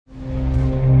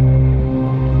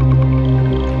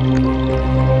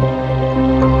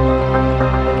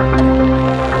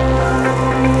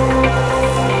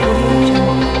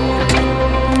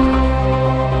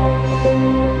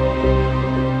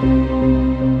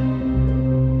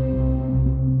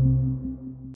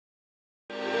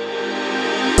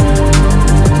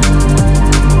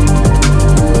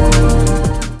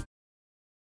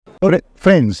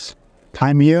Friends,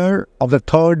 I'm here of the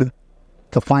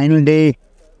final day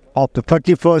of the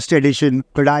 31st edition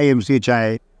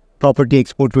CREDAI-MCHI Property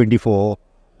Expo 24,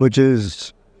 which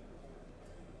is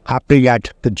happening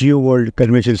at the Geo World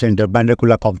Convention Center,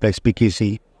 Bandrakula Complex,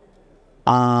 PKC.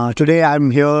 Today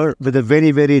I'm here with a very,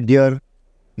 very dear,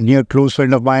 near close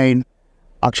friend of mine,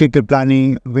 Akshay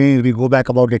Kripalani, where we go back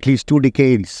about at least 2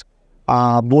 decades.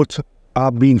 Both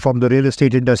being from the real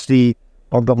estate industry,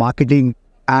 of the marketing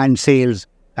and sales.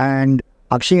 And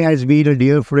Akshay has been a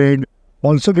dear friend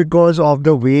also because of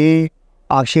the way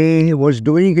Akshay was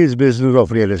doing his business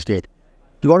of real estate.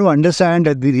 You got to understand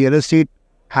that the real estate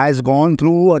has gone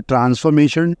through a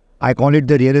transformation. I call it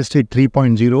the real estate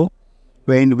 3.0.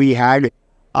 When we had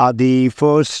the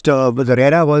first, the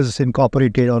RERA was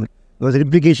incorporated, or there was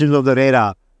implications of the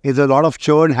RERA, is a lot of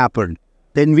churn happened.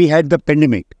 Then we had the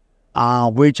pandemic,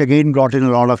 which again brought in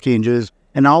a lot of changes.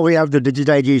 And now we have the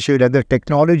digitization and the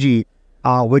technology,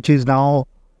 which is now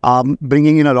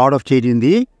bringing in a lot of change in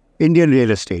the Indian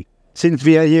real estate. Since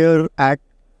we are here at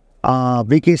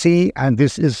VKC, and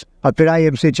this is a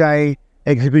CREDAI-MCHI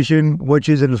exhibition, which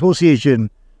is an association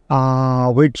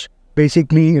which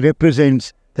basically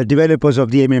represents the developers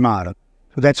of the MMR.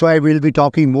 So that's why we'll be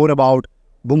talking more about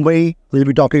Mumbai, we'll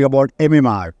be talking about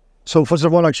MMR. So first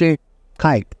of all, Akshay,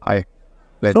 hi. Hi.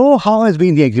 So how has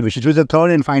been the exhibition? It was the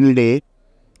third and final day.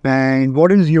 And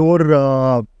what is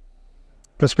your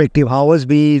perspective? How has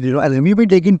been, have you been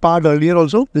taking part earlier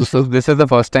also? This is the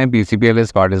first time PCPL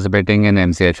is participating in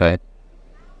MCHI.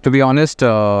 To be honest,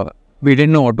 we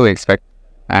didn't know what to expect.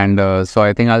 And so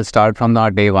I think I'll start from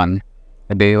the day one.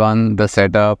 Day one, the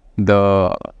setup,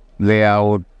 the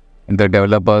layout, the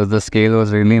developers, the scale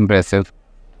was really impressive.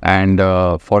 And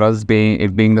for us,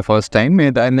 being the first time,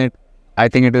 I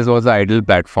think it was the ideal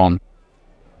platform.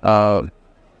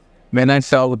 When I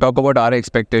talk about our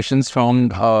expectations from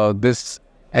this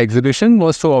exhibition,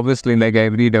 was to obviously, like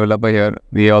every developer here,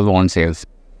 we all want sales.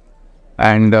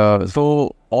 And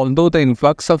so although the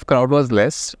influx of crowd was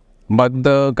less, but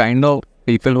the kind of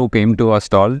people who came to our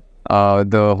stall,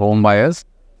 the home buyers,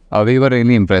 we were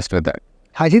really impressed with that.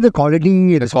 I think the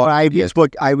quality, I've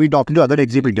been talking to other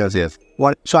exhibitors. Yes.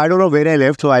 So I don't know where I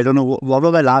left, so I don't know what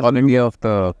was the last... Quality of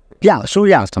the... Yeah, so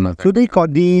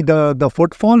the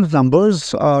footfall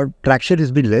numbers, traction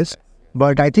has been less.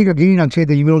 But I think again, Akshay,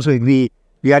 you will also agree,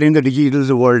 we are in the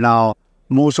digital world now.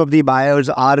 Most of the buyers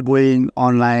are going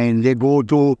online. They go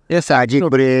to Magic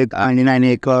Brick, 99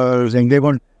 Acres, and they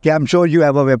want, I'm sure you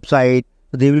have a website.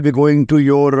 They will be going to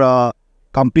your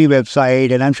company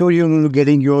website, and I'm sure you're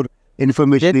getting your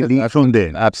information from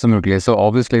there. Absolutely. So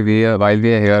obviously, while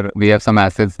we are here, we have some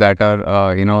assets that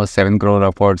are 7 crore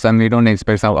upwards, and we don't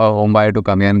expect a home buyer to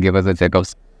come here and give us the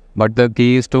checkups. But the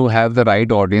key is to have the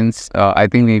right audience. I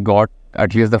think we got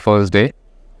at least the first day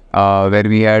where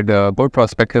we had good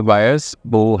prospective buyers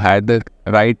who had the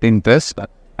right interest,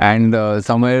 and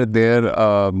somewhere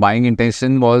their buying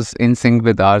intention was in sync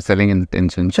with our selling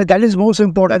intention. So that is most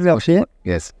important, Akshay.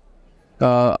 Yes.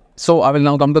 So I will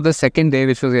now come to the second day,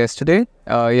 which was yesterday.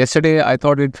 Yesterday, I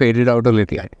thought it faded out a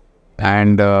little,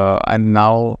 and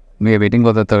now we are waiting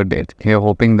for the third day. We are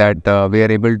hoping that we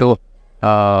are able to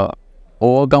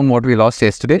overcome what we lost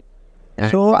yesterday.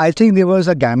 So I think there was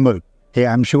a gamble. Hey,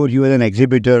 I'm sure you as an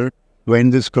exhibitor,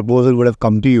 when this proposal would have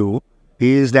come to you,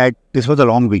 is that this was a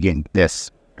long weekend.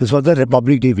 Yes. This was the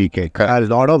Republic Day weekend. A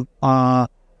lot of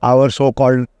our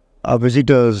so-called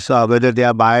visitors, whether they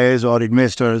are buyers or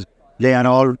investors, they are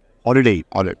all holiday.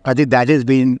 I think that has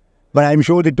been, but I'm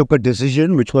sure they took a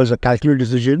decision, which was a calculated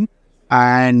decision,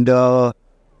 and the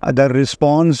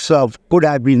response could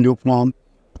have been lukewarm.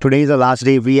 Today is the last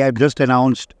day. We have just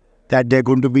announced that they're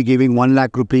going to be giving 1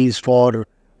 lakh rupees for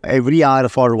every hour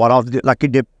for one of the lucky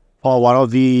dip for one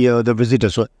of the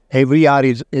visitors. So every hour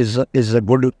is a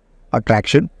good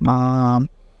attraction. I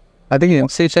think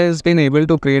MCHI has been able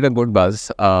to create a good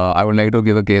buzz. I would like to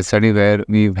give a case study where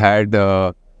we've had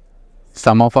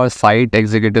some of our site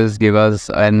executives give us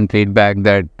an feedback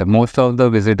that most of the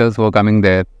visitors who are coming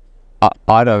there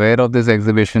are aware of this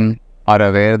exhibition, are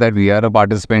aware that we are a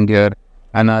participant here,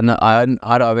 and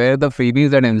are aware of the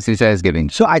freebies that MCHI is giving.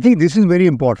 So I think this is very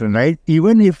important, right?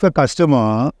 Even if a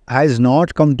customer has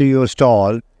not come to your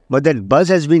stall, but that buzz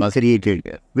has been created.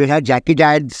 Yeah. We had jacket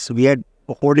ads, we had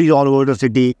hoardings all over the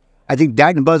city. I think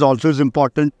that buzz also is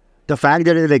important. The fact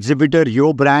that as an exhibitor,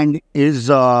 your brand is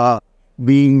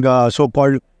being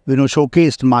so-called,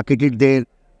 showcased, marketed there,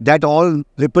 that all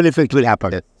ripple effect will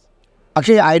happen. Yes.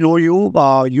 Actually, I know you,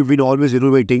 you've been always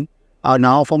innovating.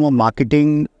 Now from a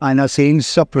marketing and a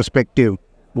sales perspective,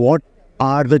 what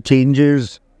are the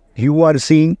changes you are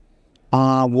seeing?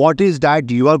 What is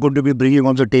that you are going to be bringing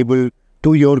on the table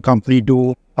to your company,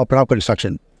 to Pranav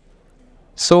Construction?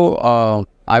 So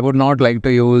I would not like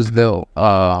to use the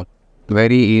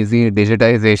very easy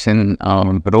digitization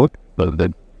route,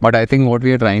 but I think what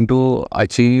we are trying to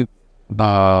achieve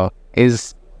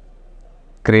is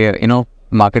create,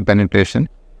 market penetration,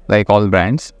 like all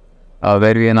brands,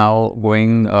 where we are now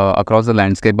going across the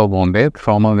landscape of Bombay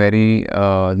from a very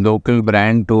local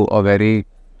brand to a very,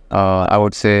 I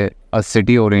would say, a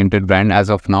city-oriented brand as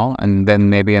of now, and then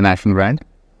maybe a national brand.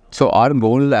 So our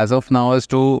goal as of now is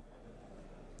to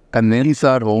convince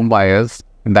our home buyers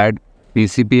that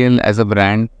PCPL as a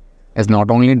brand is not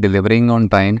only delivering on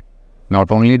time,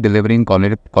 not only delivering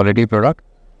quality product,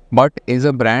 but is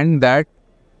a brand that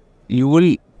you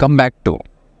will come back to,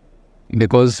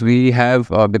 because we have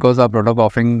because our product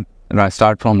offering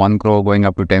start from 1 crore going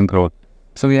up to 10 crore.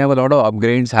 So we have a lot of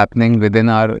upgrades happening within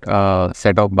our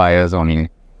set of buyers only.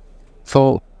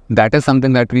 So that is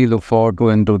something that we look forward to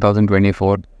in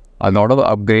 2024. A lot of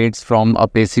upgrades from a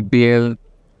PCPL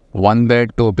 1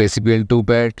 bed to a PCPL 2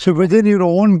 bed. So within your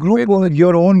own group, or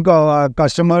your own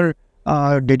customer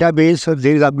database,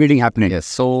 there is upgrading happening. Yes.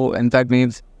 So in fact,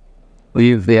 means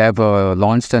we have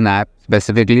launched an app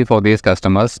specifically for these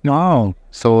customers. Wow.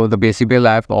 So the PCPL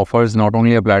app offers not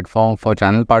only a platform for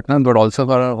channel partners, but also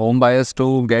for our home buyers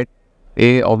to get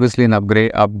obviously an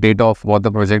update of what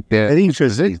the project is. Very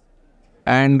interesting.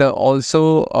 And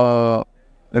also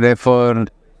refer,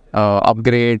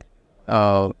 upgrade,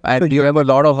 and so you have a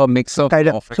lot of a mix of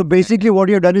offerings. So basically what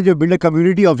you have done is you build a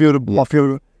community of your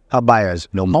buyers.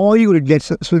 No. How are you?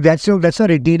 So that's a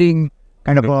retaining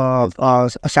kind of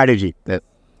a strategy. Yes.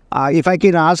 If I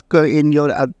can ask, in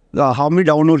your how many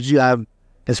downloads you have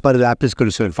as far as the app is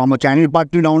concerned, from a channel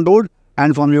partner download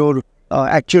and from your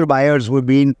actual buyers who have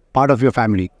been part of your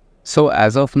family? So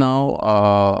as of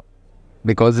now,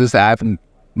 because this app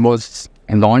was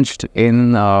launched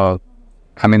in, the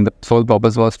sole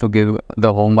purpose was to give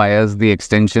the home buyers the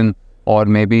extension or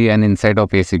maybe an insight of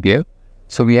PCPL.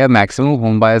 So we have maximum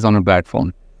home buyers on a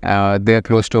platform. They are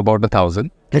close to about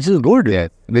 1,000. This is good. Yes.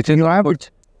 Which is good.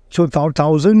 So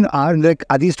 1,000 are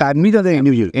these families or the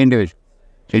individual? Individual.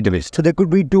 So there could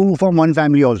be 2 from one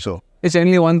family also. It's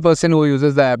only one person who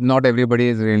uses the app. Not everybody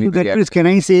is really. So that means, can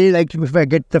I say, like, if I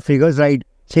get the figures right,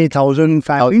 say 1,000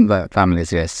 families?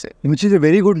 Families, yes. Which is a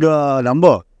very good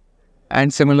number.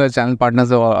 And similar channel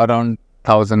partners are around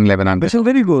 1,000, 1,100. This is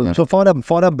very good. Yeah. So for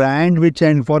a brand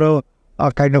and for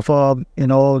a kind of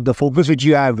the focus which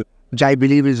you have, which I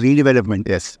believe is redevelopment.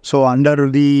 Yes. So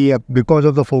because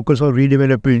of the focus of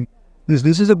redeveloping,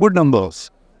 this is a good numbers.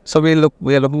 So we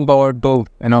are looking forward to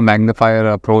magnify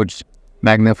our approach,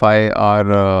 magnify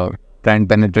our brand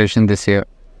penetration this year,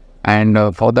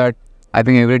 and for that, I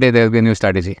think every day there will be a new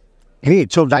strategy.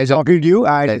 Great. So nice talking to you,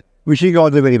 and wishing you all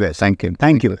the very best. Thank you.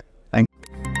 Thank you. Thank you.